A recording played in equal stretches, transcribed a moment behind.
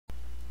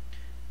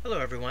Hello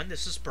everyone,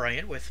 this is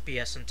Brian with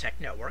BSN Tech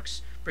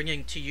Networks,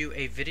 bringing to you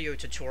a video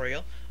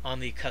tutorial on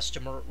the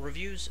customer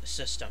reviews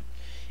system.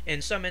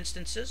 In some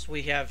instances,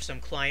 we have some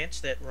clients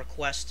that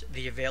request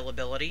the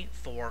availability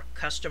for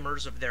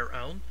customers of their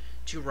own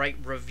to write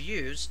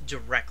reviews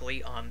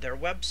directly on their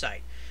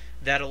website.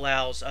 That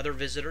allows other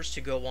visitors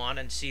to go on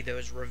and see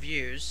those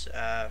reviews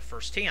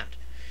firsthand.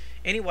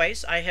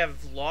 Anyways, I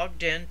have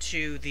logged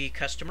into the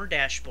customer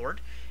dashboard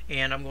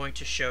and I'm going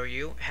to show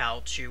you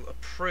how to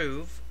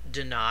approve,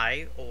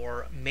 deny,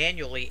 or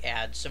manually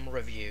add some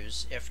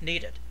reviews if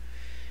needed.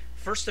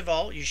 First of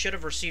all, you should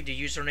have received a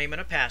username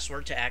and a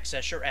password to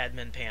access your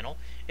admin panel.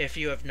 If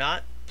you have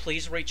not,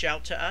 please reach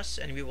out to us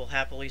and we will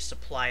happily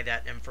supply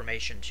that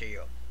information to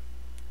you.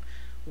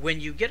 When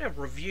you get a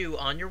review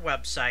on your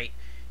website,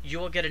 you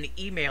will get an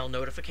email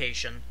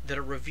notification that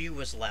a review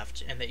was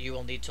left and that you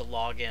will need to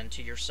log in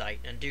to your site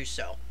and do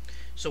so.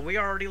 So we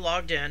are already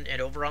logged in, and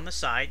over on the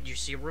side you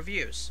see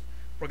reviews.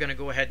 We're going to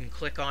go ahead and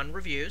click on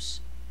reviews.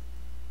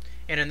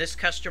 And in this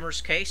customer's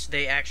case,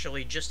 they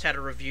actually just had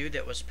a review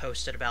that was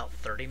posted about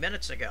 30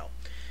 minutes ago.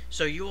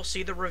 So you will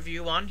see the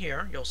review on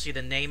here. You'll see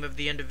the name of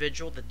the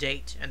individual, the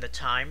date, and the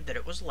time that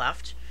it was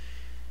left.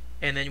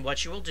 And then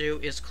what you will do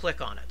is click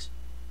on it.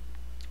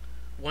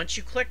 Once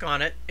you click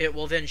on it, it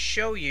will then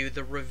show you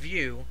the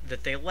review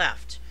that they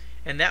left.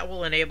 And that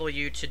will enable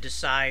you to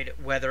decide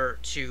whether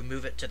to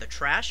move it to the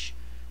trash,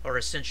 or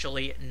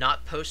essentially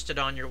not post it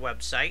on your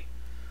website,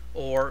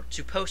 or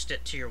to post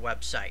it to your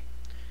website.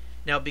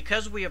 Now,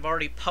 because we have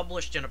already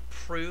published and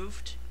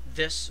approved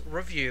this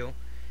review,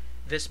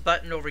 this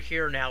button over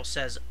here now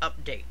says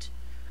update.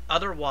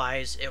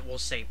 Otherwise, it will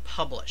say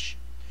publish.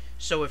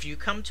 So if you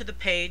come to the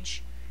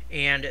page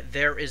and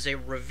there is a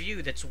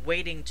review that's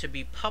waiting to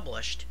be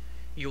published,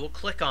 you will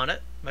click on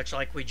it, much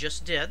like we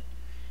just did,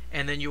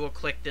 and then you will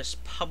click this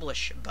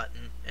publish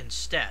button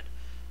instead.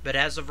 But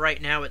as of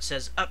right now, it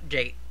says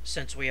update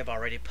since we have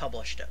already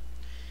published it.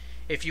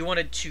 If you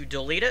wanted to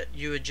delete it,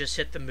 you would just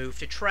hit the move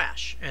to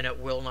trash and it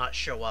will not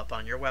show up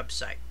on your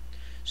website.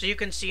 So you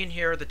can see in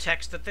here the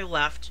text that they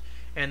left,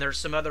 and there's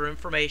some other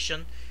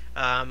information.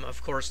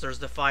 Of course, there's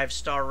the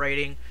 5-star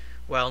rating.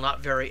 While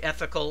not very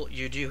ethical,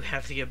 you do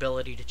have the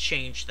ability to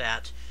change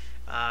that,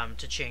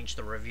 to change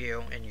the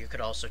review, and you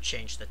could also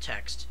change the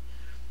text.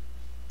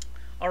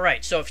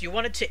 Alright, so if you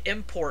wanted to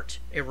import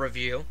a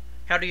review,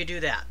 how do you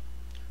do that?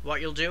 What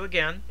you'll do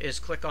again is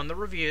click on the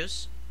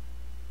reviews,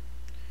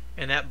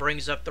 and that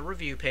brings up the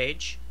review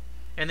page,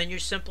 and then you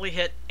simply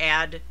hit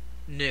add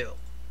new.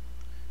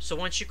 So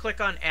once you click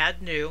on add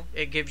new,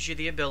 it gives you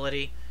the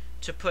ability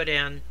to put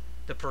in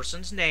the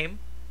person's name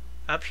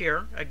up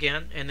here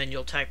again, and then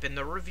you'll type in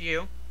the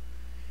review.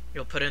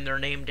 You'll put in their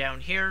name down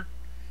here.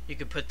 You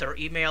can put their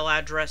email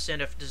address in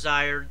if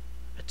desired,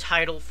 a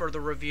title for the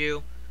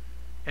review,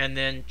 and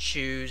then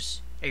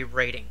choose a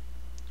rating.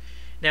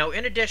 Now,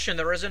 in addition,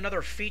 there is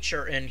another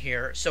feature in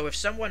here. So if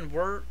someone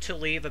were to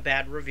leave a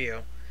bad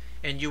review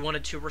and you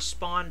wanted to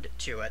respond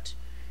to it,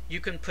 you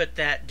can put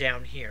that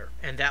down here,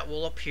 and that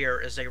will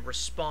appear as a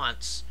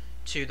response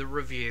to the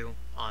review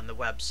on the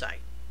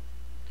website.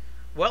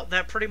 Well,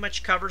 that pretty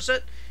much covers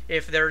it.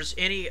 If there's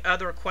any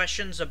other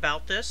questions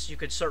about this, you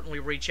could certainly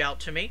reach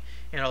out to me,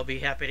 and I'll be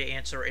happy to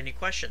answer any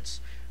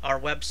questions. Our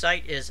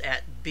website is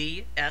at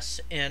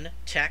bsntech.com.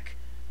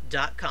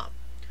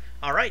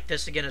 All right,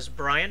 this again is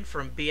Brian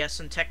from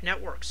BSN Tech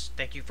Networks.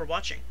 Thank you for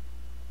watching.